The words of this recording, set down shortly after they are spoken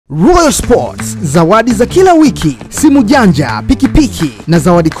Royal Sports, zawadi za kila wiki, simu janja, pikipiki na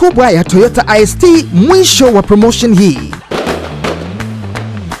zawadi kubwa ya Toyota IST mwisho wa promotion hii.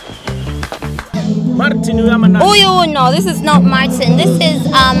 Martin, no, this is not Martin.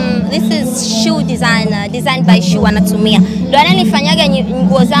 This is shoe designer, designed by shoe anatumia. Ndio ananifanyaga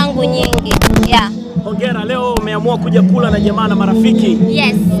nguo zangu nyingi. Yeah. Hongera, leo umeamua kuja kula na jamaa na marafiki.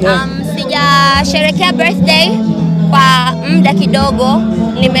 Yes. Sijasherehekea birthday kwa muda kidogo.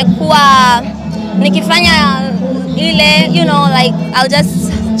 Nimekuwa nikifanya ile, you know, like I'll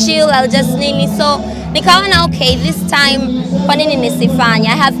just chill, I'll just nini, so nikaona okay, this time kwa nini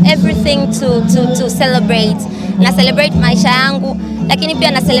nisifanya? I have everything to celebrate. Na celebrate maisha yangu, lakini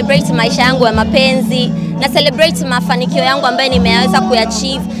pia na celebrate maisha yangu ya mapenzi, na celebrate mafanikio yangu ambayo nimeweza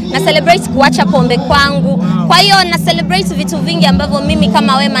kuachieve, na celebrate kuacha pombe kwangu. Kwa hiyo na celebrate vitu vingi ambavyo mimi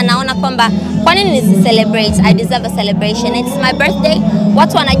kama Wema naona kwamba kwa nini nisicelebrate? I deserve a celebration. It's my birthday.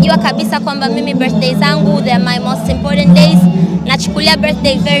 Watu wanajua kabisa kwamba mimi birthday zangu they are my most important days. Nachukulia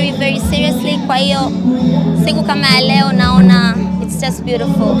birthday very very seriously. Kwa hiyo siku kama ya leo naona it's just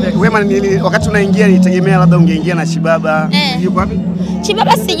beautiful. Okay. Wema, wakati unaingia nitegemea labda ungeingia na Chibaba. Yuko wapi?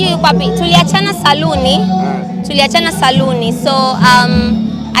 Chibaba sijui yuko wapi. Tuliachana saluni. So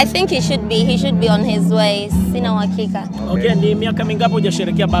I think he should be on his way. Sina uhakika. Okay, ni miaka mingapi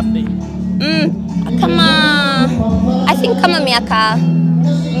hujasherehekea birthday? I think kama miaka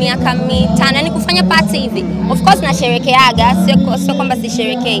mitano. Yani kufanya party hivi. Of course nasherekeaga, sio kwamba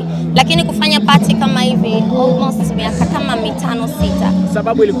sisherekei. Lakini kufanya party kama hivi almost miaka kama 5-6.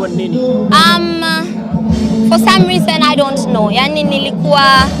 Sababu ilikuwa nini? For some reason I don't know. Yani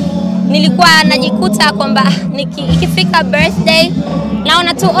nilikuwa najikuta kwamba ikifika birthday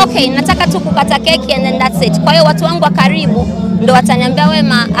naona tu okay, nataka tu kukata keki and then that's it. Kwa hiyo watu wangu wa karibu ndo wataniambia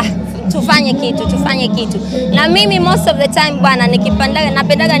Wema, tufanye kitu. Na mimi most of the time bwana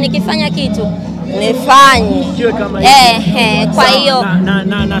napendaga nikifanya kitu nifanye. Kwa hiyo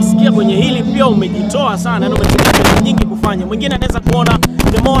nasikia kwenye hili pia umejitoa sana, na umetumia nyingi kufanya. Mwingine anaweza kuona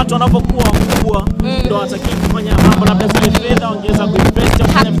demo watu wanapokuwa wakubwa ndo wataki kufanya mambo labda zile fedha ongeza kuinvest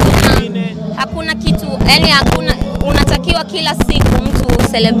kufanya vitu vingine. Hakuna kitu, yani unatakiwa kila siku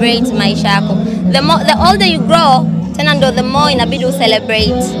mtu celebrate maisha yako. The older you grow, tena ndo the more inabidi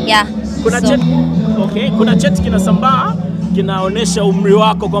celebrate. Yeah. Kuna cheti kinasambaa kinaonesha umri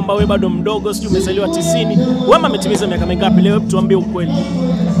wako kwamba wewe bado mdogo, sio umezaliwa 90. Wema ametimiza miaka mingapi leo? Tuambie ukweli.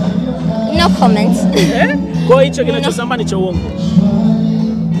 No comment. Kwa hicho kinachosambaa ni cha uongo.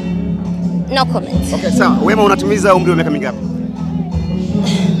 No comment. Okay, sawa. Wema, unatimiza umri wa miaka mingapi?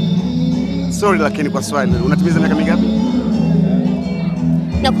 Sorry, lakini kwa swali, unatimiza miaka mingapi?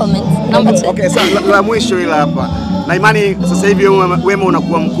 No comment. Number 2. Okay, sawa. La mwisho ila hapa. Na imani sasa hivi Wema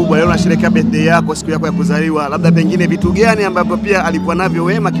unakuwa mkubwa, leo unasherehekea birthday yako, siku yako ya kuzaliwa. Labda pengine vitu gani ambavyo pia alikuwa navyo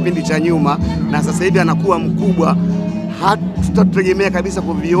Wema kipindi cha nyuma na sasa hivi anakuwa mkubwa hatutategemea kabisa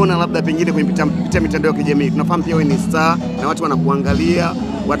kuviona labda pengine kwenye mitandao ya kijamii. Tunafahamu pia wewe ni star na watu wanakuangalia,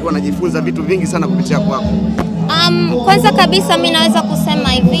 watu wanajifunza vitu vingi sana kupitia kwako. Kwanza kabisa mimi naweza kusema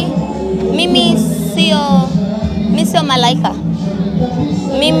hivi, mimi sio malaika.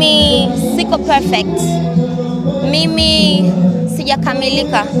 Mimi siko perfect. Mimi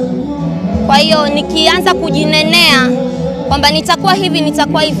sijakamilika. Kwa hiyo nikianza kujinenea kwamba nitakuwa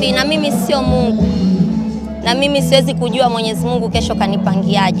hivi, na mimi sio Mungu. Na mimi siwezi kujua Mwenyezi Mungu kesho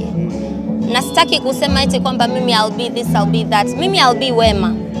kanipangiaje. Na sitaki kusema eti kwamba mimi I'll be this, I'll be that. Mimi I'll be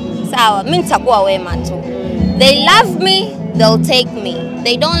Wema. Sawa, mimi nitakuwa Wema tu. They love me, they'll take me.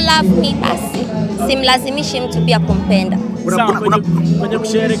 They don't love me, basi simlazimishi mtu pia kumpenda. Kwenye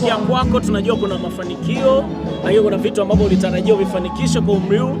kusherehekea kwako tunajua kuna mafanikio, na hiyo kuna vitu ambavyo ulitarajia uvifanikishe kwa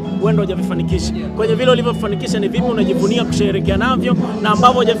umri huu, wewe ndio hujavifanikisha. Kwenye vile ulivyofanikisha ni vipi unajivunia kusherehekea navyo, na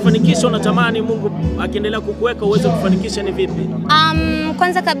ambavyo hujavifanikisha unatamani Mungu akiendelea kukuweka uweze kufanikisha ni vipi?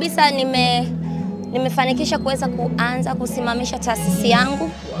 Kwanza kabisa nimefanikisha kuweza kuanza kusimamisha taasisi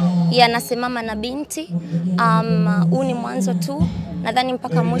yangu ya Nasimama na Binti. Huu ni mwanzo tu. Nadhani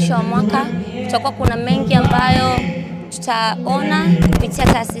mpaka mwisho wa mwaka tutakuwa kuna mengi ambayo tutaona kupitia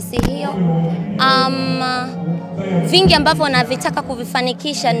taasisi hiyo. Vingi ambavyo navitaka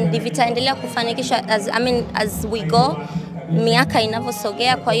kuvifanikisha vitaendelea kufanikisha as we go, miaka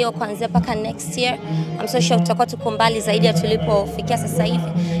inavyosogea. Kwa hiyo kuanzia mpaka next year I'm so sure tutakuwa tuko mbali zaidi ya tulipofikia sasa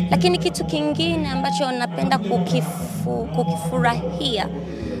hivi. Lakini kitu kingine ambacho napenda kukifurahia,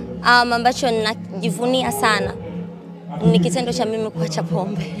 ambacho najivunia sana, ni kitendo cha mimi kuacha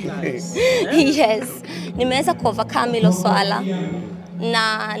pombe. Yes. Nimeweza kuovercome hilo swala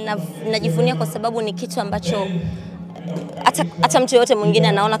na najivunia kwa sababu ni kitu ambacho hata mtu yote mwingine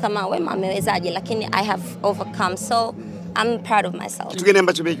anaona kama Wema amewezaje, lakini I have overcome. So I'm proud of myself. Kitu gani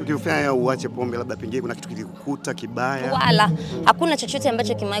ambacho kilifanya uache pombe? Labda pengine kuna kitu kilikukuta kibaya? Wala hakuna chochote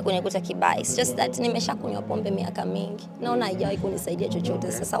ambacho kimewahi kunikuta kibaya. It's just that nimeshakunywa pombe miaka mingi. Naona haijawahi kunisaidia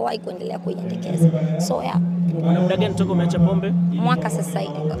chochote. Sasa wahi kuendelea kuiendekeza. So yeah. Una muda gani toka umeacha pombe? Mwaka sasa.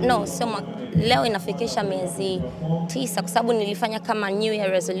 No, sio mwaka. Leo inafikisha miezi 9 kwa sababu nilifanya kama New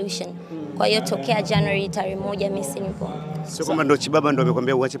Year resolution. Kwa hiyo tokea January tarehe 1 mimi sinywi pombe. Sio kama ndo Chibaba ndo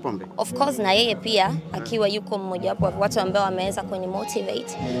amekwambia uache pombe? Of course na yeye pia akiwa yuko mmoja wapo wa watu ambao wameweza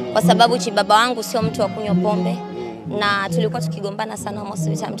kunimotivate kwa sababu Chibaba wangu sio mtu wa kunywa pombe na tulikuwa tukigombana sana most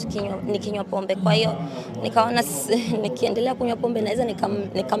of the time nikinywa pombe. Kwa hiyo nikaona nikiendelea kunywa pombe naweza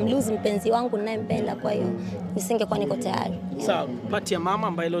nikamlose mpenzi wangu ninayempenda, kwa hiyo nisingekuwa niko tayari. Sawa, pati ya mama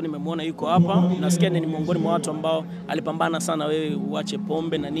ambaye leo nimemwona yuko hapa, nasikia ni miongoni mwa watu ambao alipambana sana wewe uache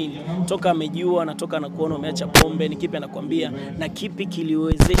pombe na nini. Toka amejua na toka anakuona umeacha pombe, ni kipi anakuambia na kipi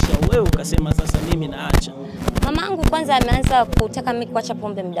kiliwezesha wewe ukasema sasa mimi naacha? Mamangu kwanza ameanza kutaka mimi kuacha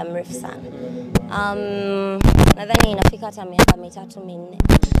pombe muda mrefu sana. Nadhani inafika hata miaka 3-4.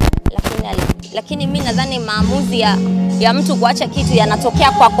 Lakini mimi nadhani maamuzi ya mtu kuacha kitu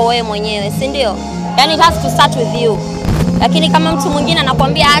yanatokea kwako wewe mwenyewe, si ndio? Yani it has to start with you. Lakini kama mtu mwingine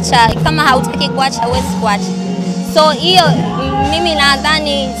anakuambia acha, kama hautaki kuacha huwezi kuacha. So hiyo mimi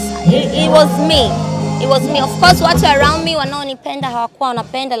nadhani it was me. It was me. Of course watu around me wanaonipenda hawakuwa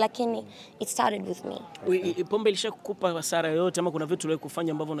wanapenda, lakini it started with me. Pombe ilishakukupa hasara yoyote ama kuna vitu uliwahi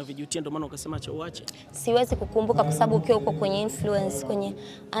kufanya ambavyo unavijutia ndio maana ukasema acha uache? Siwezi kukumbuka kwa sababu ukiwa uko kwenye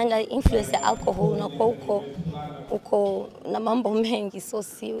under influence ya alcohol na uko na mambo mengi, so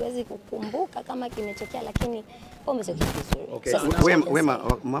siwezi kukumbuka kama kimetokea, lakini pombe sio kitu kizuri. Okay. Wema,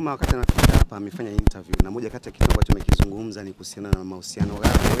 mama wakati anafika hapa amefanya interview na moja kati ya kitu ambacho amekizungumza ni kuhusiana na mahusiano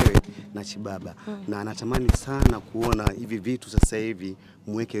yako wewe na Chibaba. Na anatamani sana kuona hivi vitu sasa hivi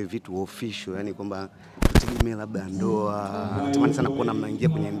muweke vitu official, yani kwamba tutegemee labda ndoa. Anatamani sana kuona mnaingia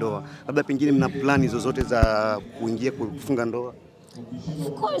kwenye ndoa. Labda pengine mna plani zozote za kuingia kufunga ndoa?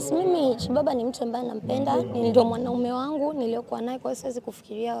 Of course mimi Chibaba ni mtu ambaye nampenda, ndio mwanaume wangu niliokuwa naye, kwa hiyo siwezi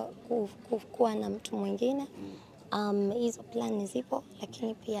kufikiria kuwa na mtu mwingine. Hizo plani zipo,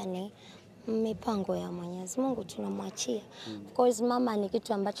 lakini pia ni mipango ya Mwenyezi Mungu, tunamwachia. Of course mama ni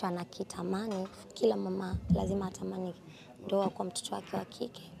kitu ambacho anakitamani, kila mama lazima atamani ndoa kwa mtoto wake wa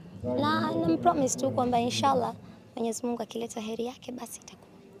kike. Na nampromise tu kwamba inshallah Mwenyezi Mungu akileta heri yake basi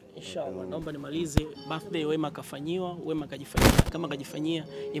itakuwa. Inshallah. Naomba nimalize, birthday Wema kafanyiwa, Wema kajifanyia. Kama kajifanyia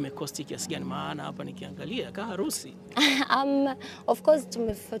imekosti kiasi gani? Maana hapa nikiangalia kama harusi. Of course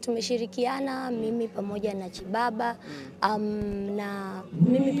tumeshirikiana mimi pamoja na Chibaba. Na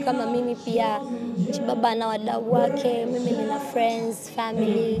mimi kama mimi pia Chibaba na wadau wake, mimi nina friends,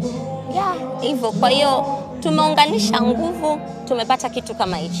 family. Yeah, hivyo. Kwa hiyo tumeunganisha nguvu, tumepata kitu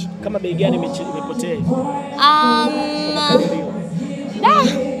kama hichi. Kama bei gani imepotea?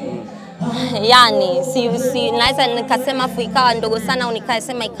 Yani si naweza nikasema afu ikawa ndogo sana au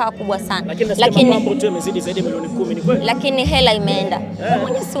nikasema ikawa kubwa sana. Lakini mambo tu yamezidi zaidi milioni 10, ni kweli? Lakini hela imeenda.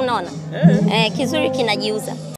 Mwenyewe si unaona? Kizuri kinajiuza.